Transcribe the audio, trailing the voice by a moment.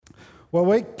Well,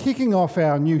 we're kicking off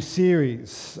our new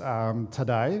series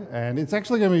today, and it's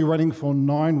actually going to be running for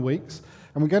 9 weeks.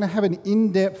 And we're going to have an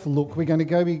in-depth look. We're going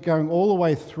to be going all the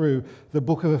way through the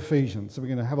book of Ephesians. So we're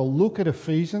going to have a look at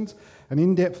Ephesians, an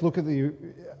in-depth look at the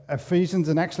Ephesians,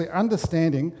 and actually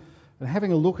understanding and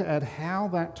having a look at how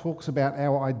that talks about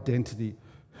our identity,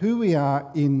 who we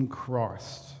are in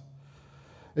Christ.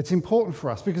 It's important for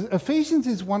us because Ephesians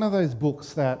is one of those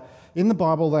books that in the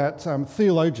Bible that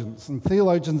theologians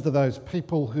are those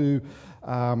people who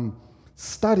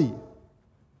study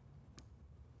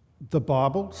the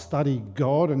Bible, study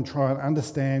God and try and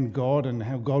understand God and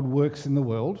how God works in the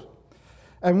world.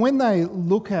 And when they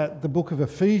look at the book of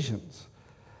Ephesians,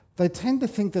 they tend to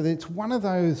think that it's one of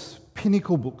those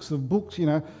pinnacle books,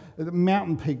 the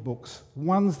mountain peak books,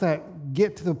 ones that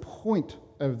get to the point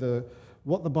of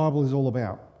what the Bible is all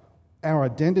about. Our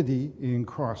identity in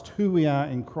Christ, who we are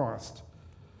in Christ.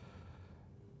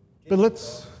 But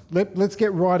let's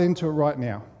get right into it right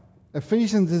now.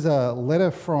 Ephesians is a letter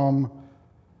from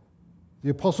the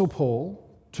Apostle Paul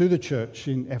to the church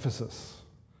in Ephesus.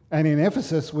 And in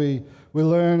Ephesus, we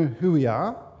learn who we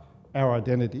are, our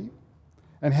identity,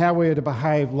 and how we are to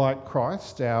behave like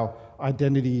Christ, our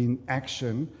identity in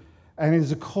action, and it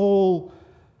is a call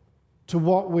to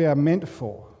what we are meant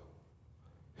for.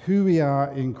 Who we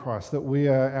are in Christ, that we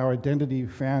are our identity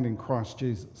found in Christ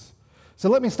Jesus. So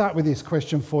let me start with this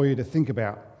question for you to think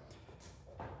about.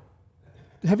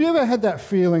 Have you ever had that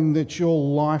feeling that your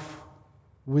life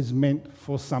was meant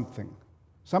for something?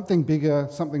 Something bigger,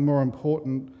 something more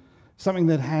important, something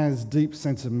that has deep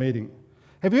sense of meaning?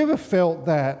 Have you ever felt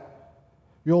that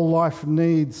your life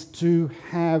needs to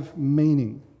have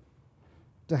meaning,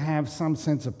 to have some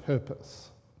sense of purpose?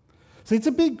 See, it's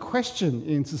a big question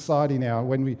in society now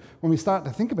when we start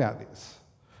to think about this,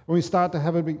 when we start to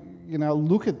have a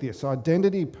look at this.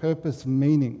 Identity, purpose,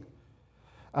 meaning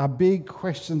are big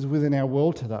questions within our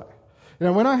world today.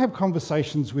 When I have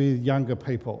conversations with younger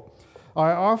people,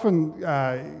 I often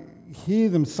hear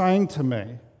them saying to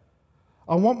me,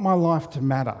 I want my life to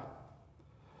matter.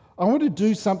 I want to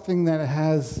do something that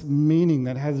has meaning,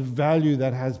 that has value,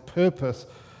 that has purpose.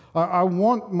 I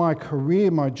want my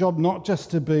career, my job, not just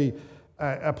to be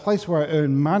a place where I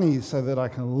earn money so that I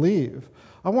can live.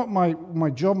 I want my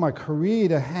job, my career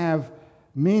to have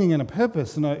meaning and a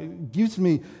purpose, and it gives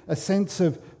me a sense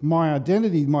of my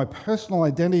identity. My personal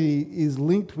identity is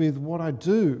linked with what I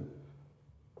do.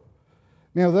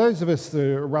 Now, those of us that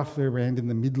are roughly around in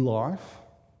the midlife,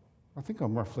 I think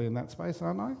I'm roughly in that space,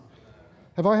 aren't I?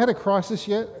 Have I had a crisis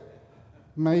yet?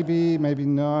 Maybe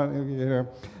not.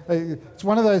 It's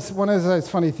one of those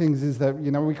funny things is that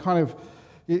we kind of.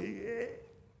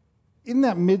 In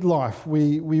that midlife,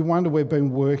 we wonder, we've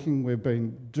been working, we've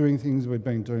been doing things, we've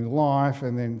been doing life,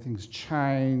 and then things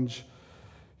change.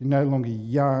 You're no longer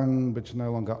young, but you're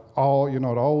no longer old. You're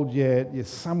not old yet. You're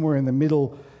somewhere in the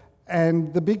middle.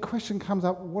 And the big question comes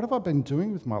up, what have I been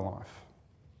doing with my life?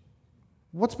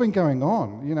 What's been going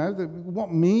on?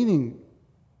 What meaning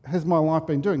has my life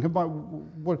been doing?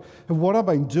 What I've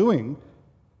been doing,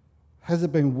 has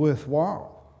it been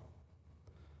worthwhile?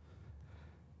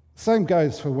 Same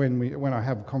goes for when I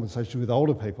have a conversation with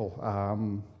older people.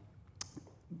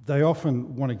 They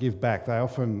often want to give back. They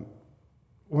often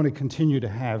want to continue to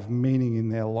have meaning in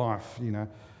their life,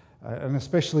 and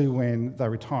especially when they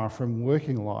retire from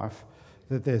working life,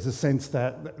 that there's a sense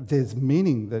that there's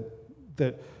meaning,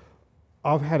 that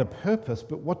I've had a purpose,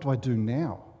 but what do I do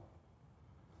now?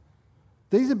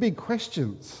 These are big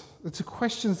questions. It's the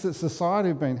questions that society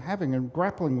have been having and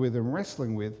grappling with and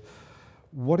wrestling with.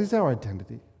 What is our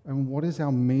identity? And what is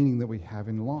our meaning that we have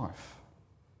in life?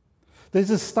 There's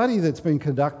a study that's been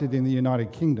conducted in the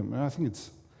United Kingdom, and I think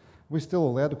we're still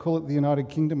allowed to call it the United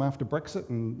Kingdom after Brexit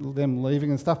and them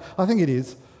leaving and stuff. I think it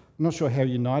is. I'm not sure how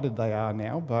united they are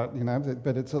now, but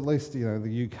it's at least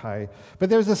the UK. But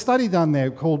there was a study done there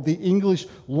called the English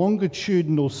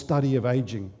Longitudinal Study of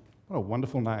Aging. What a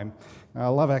wonderful name. I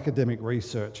love academic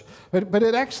research. But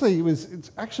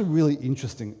it's actually really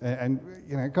interesting and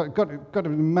got an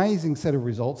amazing set of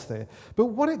results there. But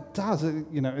what it does,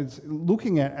 it's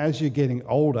looking at as you're getting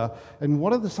older and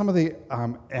what are some of the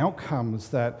outcomes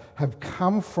that have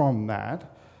come from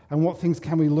that and what things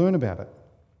can we learn about it.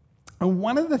 And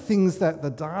one of the things that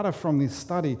the data from this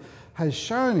study has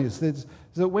shown is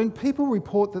that when people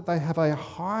report that they have a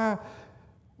higher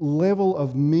level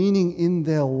of meaning in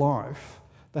their life,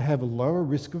 they have a lower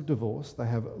risk of divorce, they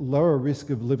have lower risk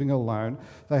of living alone,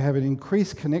 they have an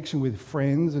increased connection with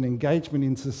friends and engagement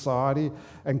in society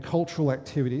and cultural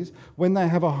activities. When they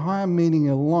have a higher meaning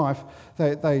in life,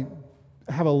 they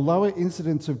have a lower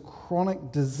incidence of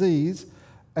chronic disease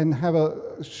and have a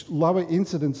lower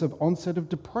incidence of onset of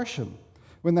depression.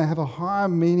 When they have a higher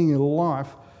meaning in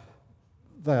life,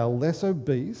 they are less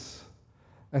obese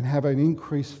and have an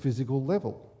increased physical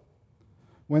level.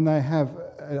 When they have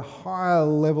a higher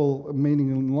level of meaning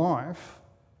in life,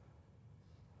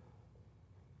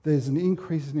 there's an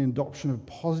increase in the adoption of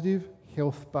positive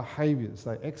health behaviours.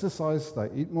 They exercise, they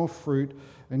eat more fruit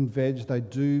and veg, they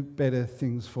do better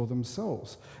things for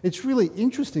themselves. It's really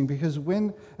interesting because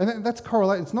and that's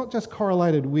correlated, it's not just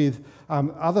correlated with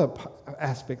other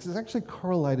aspects, it's actually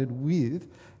correlated with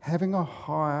having a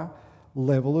higher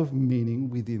level of meaning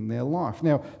within their life.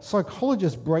 Now,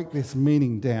 psychologists break this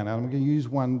meaning down, and I'm going to use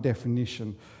one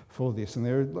definition for this, and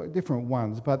there are different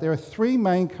ones, but there are three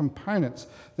main components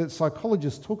that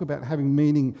psychologists talk about having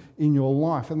meaning in your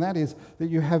life, and that is that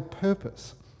you have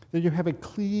purpose, that you have a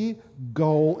clear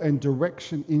goal and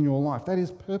direction in your life. That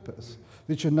is purpose,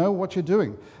 that you know what you're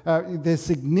doing. There's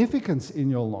significance in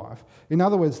your life. In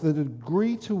other words, the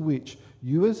degree to which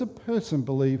you as a person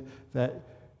believe that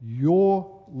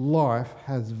your life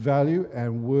has value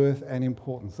and worth and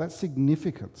importance. That's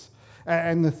significance.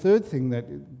 And the third thing that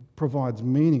provides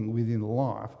meaning within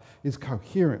life is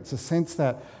coherence, a sense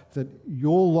that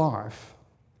your life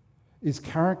is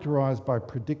characterized by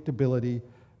predictability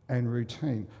and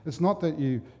routine. It's not that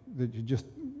you just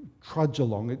trudge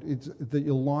along, it's that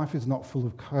your life is not full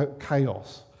of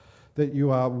chaos, that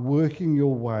you are working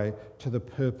your way to the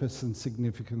purpose and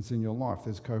significance in your life.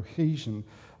 There's cohesion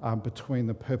between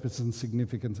the purpose and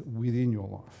significance within your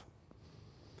life.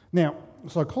 Now,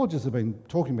 psychologists have been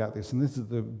talking about this, and this is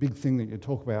the big thing that you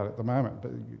talk about at the moment,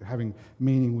 but having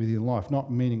meaning within life, not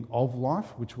meaning of life,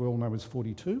 which we all know is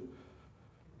 42.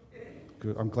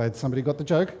 Good, I'm glad somebody got the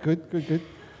joke. Good.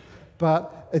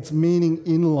 But it's meaning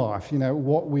in life,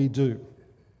 what we do.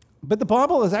 But the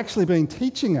Bible has actually been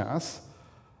teaching us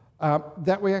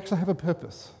that we actually have a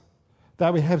purpose,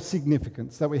 that we have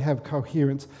significance, that we have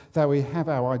coherence, that we have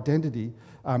our identity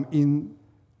in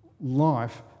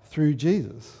life through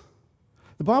Jesus.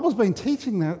 The Bible's been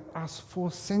teaching that us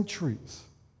for centuries.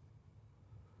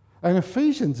 And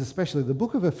Ephesians especially, the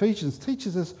book of Ephesians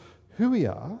teaches us who we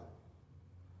are,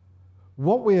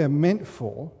 what we are meant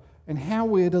for, and how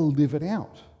we're to live it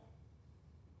out.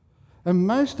 And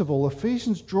most of all,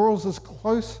 Ephesians draws us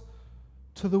close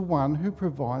to the one who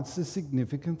provides the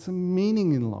significance and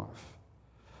meaning in life.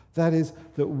 That is,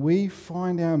 that we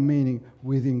find our meaning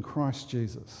within Christ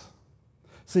Jesus.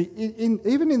 See,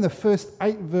 even in the first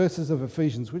 8 verses of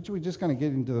Ephesians, which we're just going to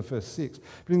get into the first 6,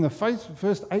 but in the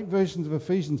first 8 versions of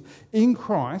Ephesians, in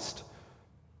Christ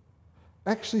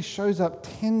actually shows up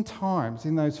 10 times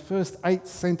in those first 8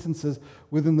 sentences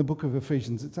within the book of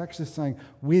Ephesians. It's actually saying,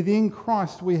 within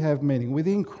Christ we have meaning,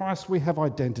 within Christ we have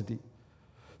identity.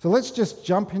 So let's just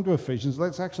jump into Ephesians.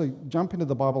 Let's actually jump into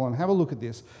the Bible and have a look at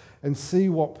this and see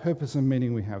what purpose and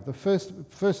meaning we have. The first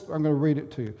I'm going to read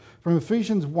it to you. From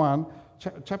Ephesians 1,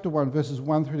 chapter 1, verses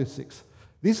 1 through to 6.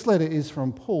 This letter is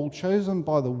from Paul, chosen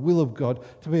by the will of God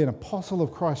to be an apostle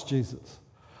of Christ Jesus.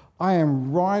 I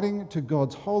am writing to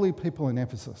God's holy people in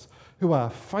Ephesus, who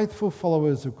are faithful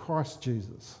followers of Christ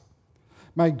Jesus.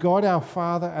 May God our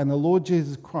Father and the Lord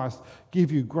Jesus Christ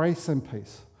give you grace and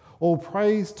peace. All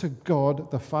praise to God,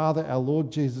 the Father, our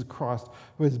Lord Jesus Christ,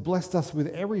 who has blessed us with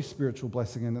every spiritual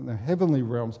blessing in the heavenly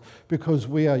realms because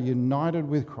we are united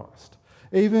with Christ.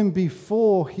 Even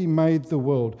before he made the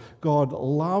world, God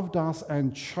loved us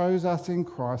and chose us in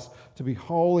Christ to be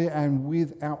holy and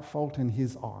without fault in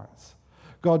his eyes.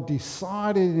 God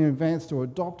decided in advance to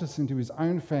adopt us into his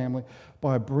own family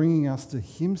by bringing us to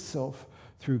himself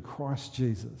through Christ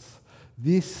Jesus.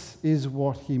 This is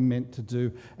what he meant to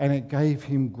do, and it gave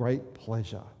him great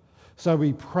pleasure. So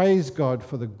we praise God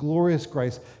for the glorious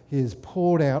grace he has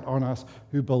poured out on us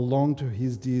who belong to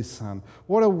his dear Son.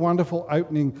 What a wonderful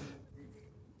opening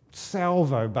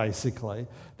salvo, basically,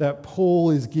 that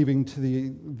Paul is giving to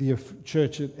the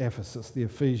church at Ephesus, the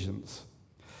Ephesians.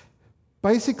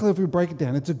 Basically, if we break it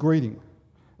down, it's a greeting.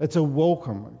 It's a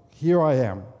welcome. Here I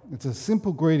am. It's a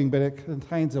simple greeting, but it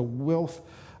contains a wealth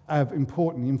of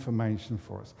important information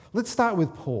for us. Let's start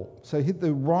with Paul. So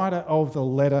the writer of the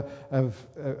letter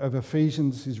of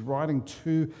Ephesians is writing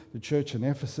to the church in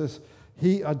Ephesus.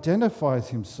 He identifies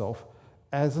himself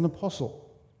as an apostle.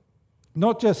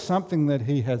 Not just something that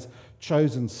he has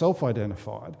chosen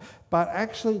self-identified, but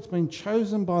actually it's been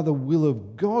chosen by the will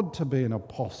of God to be an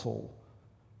apostle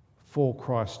for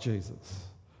Christ Jesus.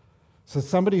 So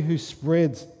somebody who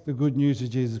spreads the good news of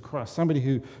Jesus Christ, somebody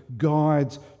who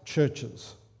guides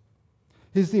churches.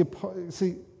 The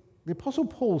Apostle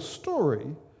Paul's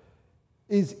story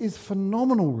is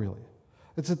phenomenal, really.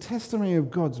 It's a testimony of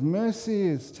God's mercy,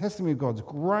 it's a testimony of God's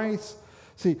grace.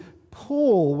 See,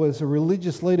 Paul was a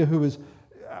religious leader who was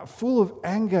full of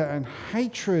anger and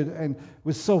hatred and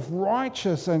was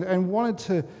self-righteous and wanted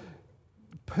to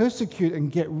persecute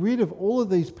and get rid of all of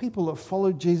these people that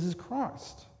followed Jesus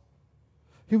Christ.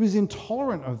 He was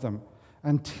intolerant of them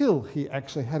until he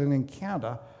actually had an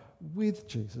encounter with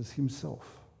Jesus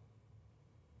himself.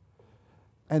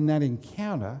 And that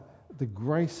encounter, the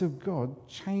grace of God,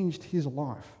 changed his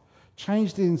life,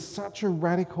 changed it in such a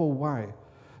radical way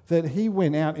that he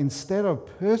went out, instead of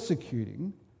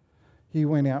persecuting, he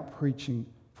went out preaching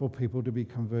for people to be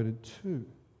converted to,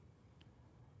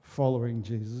 following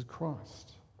Jesus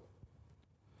Christ.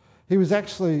 He was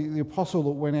actually the apostle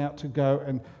that went out to go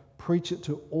and preach it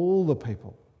to all the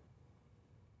people,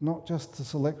 not just to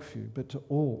select few, but to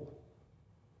all.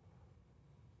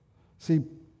 See,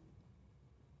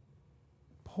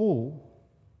 Paul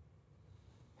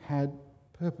had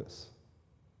purpose.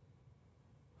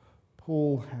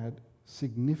 Paul had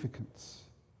significance.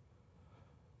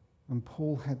 And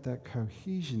Paul had that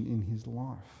cohesion in his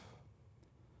life.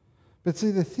 But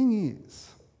see, the thing is,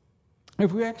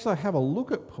 if we actually have a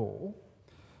look at Paul,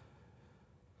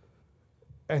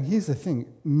 and here's the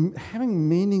thing, having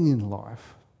meaning in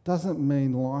life doesn't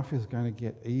mean life is going to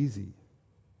get easy.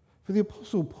 For the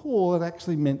Apostle Paul, it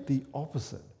actually meant the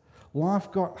opposite.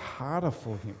 Life got harder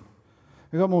for him.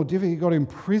 It got more difficult. He got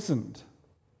imprisoned.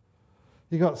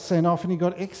 He got sent off and he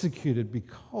got executed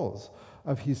because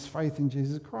of his faith in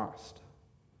Jesus Christ.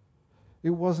 It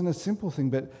wasn't a simple thing,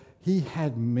 but he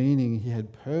had meaning, he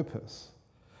had purpose.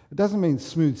 It doesn't mean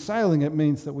smooth sailing, it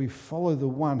means that we follow the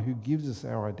one who gives us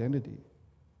our identity.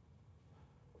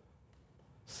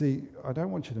 See, I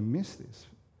don't want you to miss this.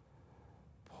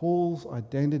 Paul's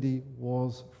identity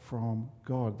was from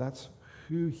God. That's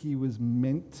who he was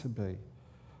meant to be.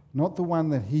 Not the one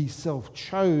that he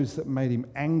self-chose that made him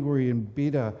angry and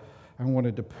bitter and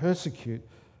wanted to persecute.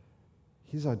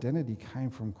 His identity came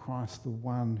from Christ, the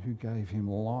one who gave him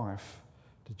life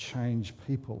to change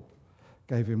people,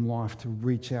 gave him life to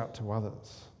reach out to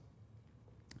others.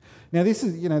 Now, this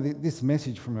is, this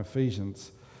message from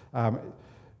Ephesians,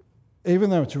 even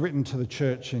though it's written to the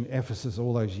church in Ephesus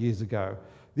all those years ago,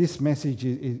 this message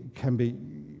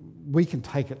we can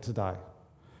take it today.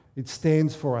 It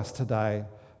stands for us today,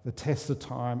 the test of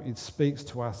time. It speaks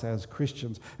to us as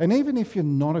Christians. And even if you're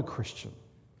not a Christian,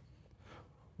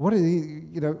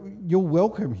 you're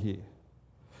welcome here.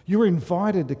 You're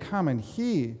invited to come and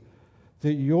hear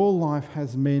that your life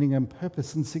has meaning and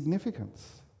purpose and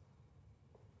significance.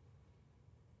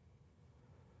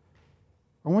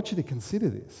 I want you to consider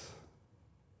this,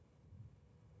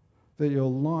 that your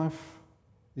life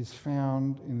is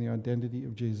found in the identity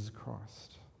of Jesus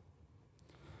Christ.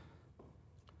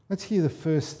 Let's hear the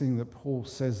first thing that Paul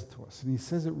says to us, and he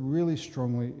says it really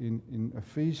strongly in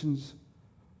Ephesians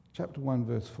chapter 1,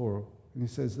 verse 4, and he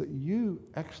says that you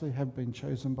actually have been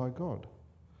chosen by God.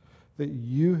 That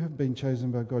you have been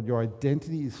chosen by God. Your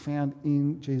identity is found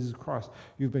in Jesus Christ.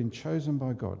 You've been chosen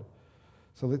by God.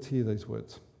 So let's hear these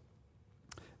words.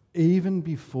 Even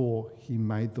before he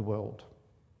made the world,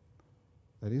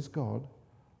 that is, God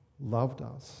loved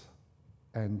us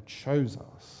and chose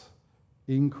us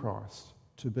in Christ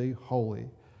to be holy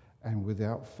and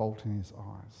without fault in his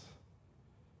eyes.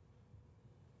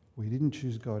 We didn't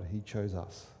choose God, he chose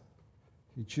us.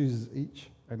 He chooses each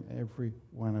and every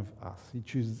one of us. He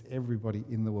chooses everybody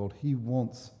in the world. He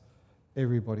wants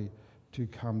everybody to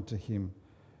come to him.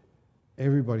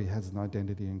 Everybody has an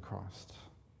identity in Christ.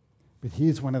 But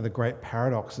here's one of the great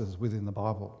paradoxes within the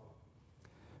Bible.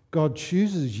 God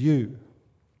chooses you,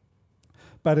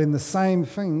 but in the same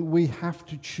thing, we have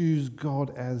to choose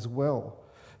God as well.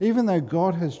 Even though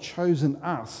God has chosen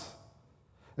us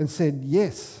and said,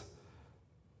 yes,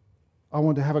 I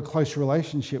want to have a close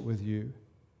relationship with you,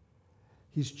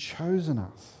 he's chosen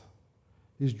us.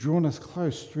 He's drawn us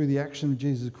close through the action of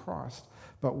Jesus Christ,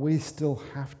 but we still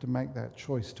have to make that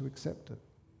choice to accept it.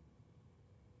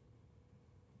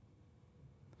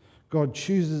 God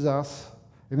chooses us,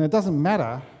 and it doesn't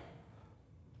matter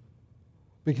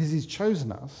because he's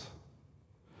chosen us,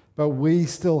 but we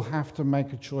still have to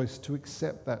make a choice to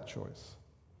accept that choice.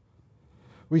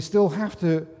 We still have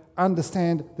to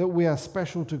understand that we are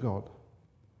special to God.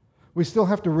 We still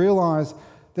have to realize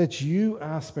that you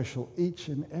are special. Each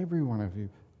and every one of you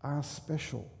are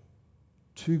special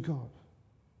to God.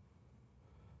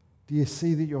 Do you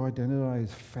see that your identity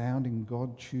is found in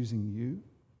God choosing you?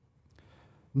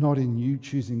 Not in you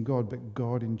choosing God, but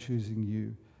God in choosing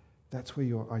you. That's where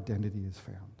your identity is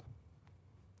found.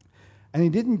 And he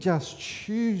didn't just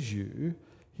choose you,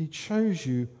 he chose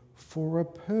you for a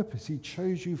purpose. He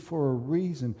chose you for a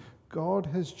reason. God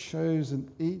has chosen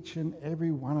each and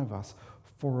every one of us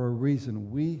for a reason.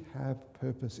 We have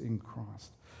purpose in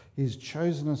Christ. He's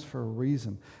chosen us for a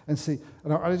reason. And see,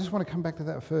 and I just want to come back to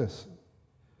that verse.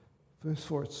 Verse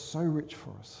 4, it's so rich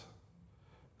for us.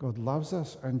 God loves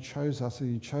us and chose us,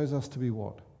 and he chose us to be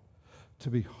what? To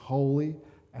be holy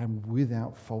and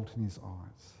without fault in his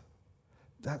eyes.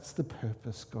 That's the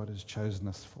purpose God has chosen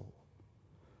us for.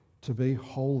 To be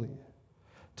holy.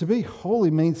 To be holy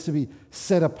means to be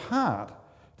set apart,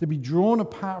 to be drawn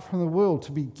apart from the world,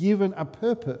 to be given a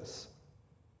purpose,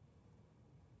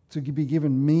 to be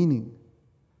given meaning,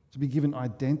 to be given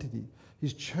identity.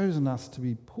 He's chosen us to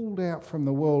be pulled out from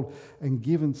the world and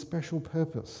given special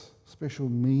purpose, special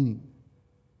meaning.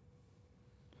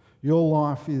 Your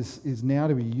life is now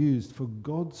to be used for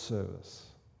God's service.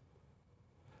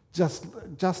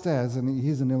 Just as, and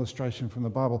here's an illustration from the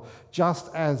Bible,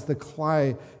 just as the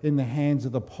clay in the hands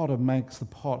of the potter makes the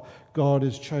pot, God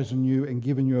has chosen you and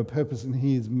given you a purpose, and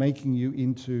he is making you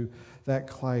into that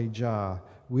clay jar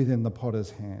within the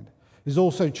potter's hand. He's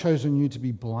also chosen you to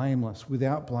be blameless,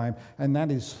 without blame, and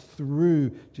that is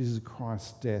through Jesus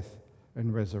Christ's death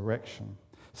and resurrection.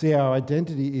 See, our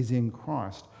identity is in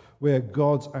Christ. We're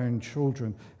God's own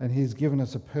children, and he's given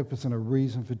us a purpose and a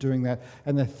reason for doing that.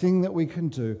 And the thing that we can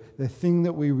do, the thing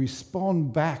that we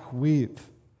respond back with,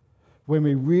 when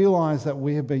we realize that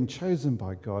we have been chosen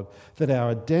by God, that our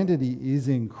identity is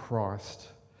in Christ,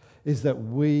 is that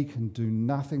we can do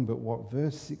nothing but what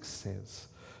verse 6 says.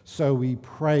 So we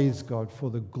praise God for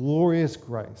the glorious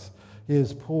grace he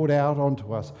has poured out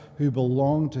onto us who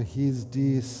belong to his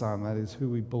dear Son, that is, who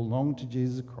we belong to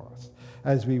Jesus Christ,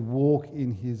 as we walk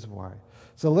in his way.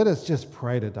 So let us just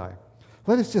pray today.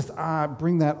 Let us just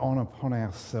bring that on upon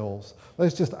ourselves.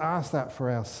 Let's just ask that for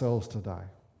ourselves today,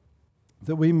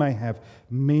 that we may have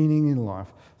meaning in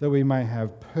life, that we may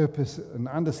have purpose and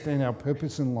understand our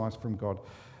purpose in life from God.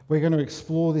 We're going to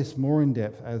explore this more in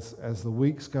depth as the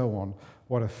weeks go on,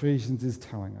 what Ephesians is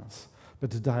telling us. But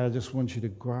today I just want you to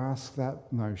grasp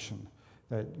that notion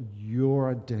that your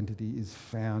identity is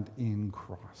found in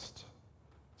Christ.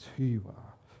 It's who you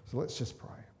are. So let's just pray.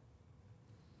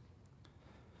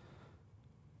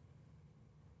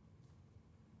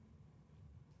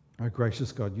 Oh,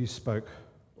 gracious God, you spoke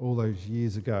all those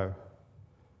years ago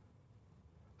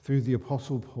through the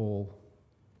Apostle Paul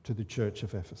to the church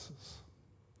of Ephesus.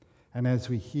 And as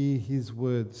we hear his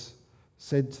words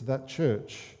said to that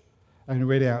church and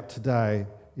read out today,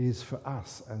 it is for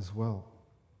us as well.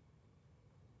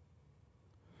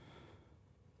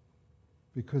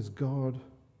 Because God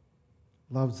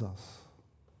loves us,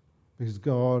 because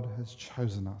God has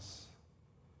chosen us.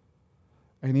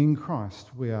 And in Christ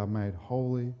we are made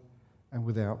holy and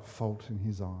without fault in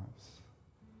his eyes.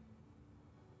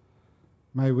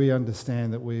 May we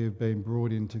understand that we have been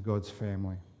brought into God's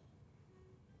family,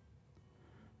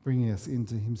 bringing us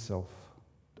into himself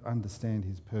to understand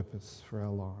his purpose for our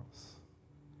lives.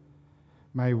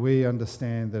 May we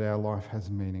understand that our life has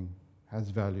meaning,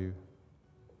 has value,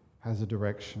 has a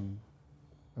direction,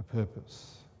 a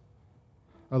purpose.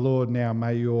 Oh Lord, now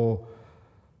may your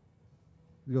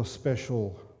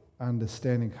special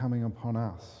understanding coming upon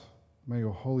us, may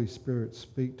your Holy Spirit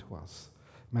speak to us.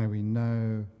 May we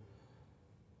know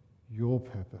your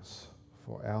purpose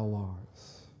for our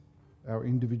lives, our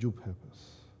individual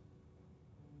purpose.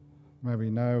 May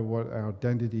we know what our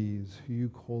identity is, who you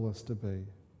call us to be,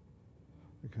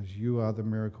 because you are the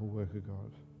miracle worker,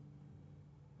 God.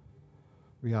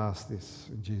 We ask this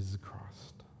in Jesus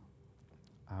Christ.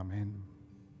 Amen.